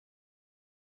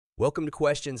Welcome to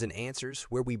Questions and Answers,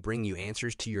 where we bring you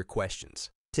answers to your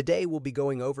questions. Today we'll be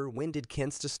going over when did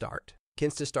Kinsta start.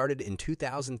 Kinsta started in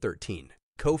 2013,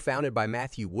 co-founded by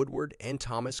Matthew Woodward and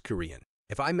Thomas Kurian.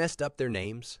 If I messed up their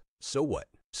names, so what?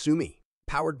 Sue me.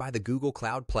 Powered by the Google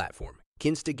Cloud Platform,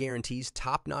 Kinsta guarantees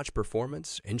top-notch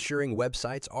performance, ensuring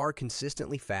websites are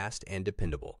consistently fast and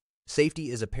dependable. Safety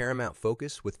is a paramount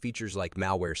focus with features like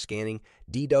malware scanning,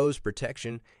 DDoS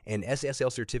protection, and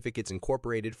SSL certificates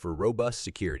incorporated for robust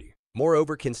security.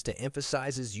 Moreover, Kinsta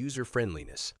emphasizes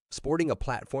user-friendliness, sporting a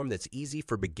platform that's easy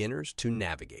for beginners to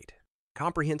navigate.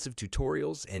 Comprehensive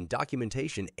tutorials and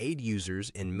documentation aid users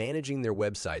in managing their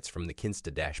websites from the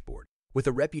Kinsta dashboard. With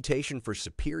a reputation for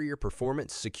superior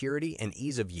performance, security, and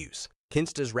ease of use,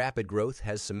 Kinsta's rapid growth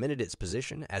has cemented its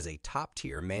position as a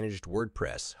top-tier managed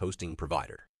WordPress hosting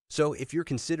provider. So if you're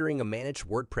considering a managed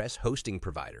WordPress hosting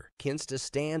provider, Kinsta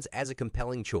stands as a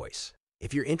compelling choice.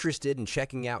 If you're interested in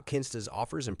checking out Kinsta's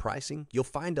offers and pricing, you'll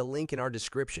find a link in our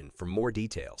description for more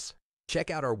details.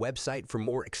 Check out our website for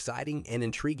more exciting and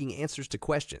intriguing answers to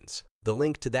questions. The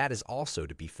link to that is also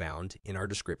to be found in our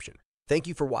description. Thank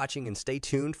you for watching and stay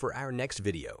tuned for our next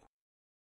video.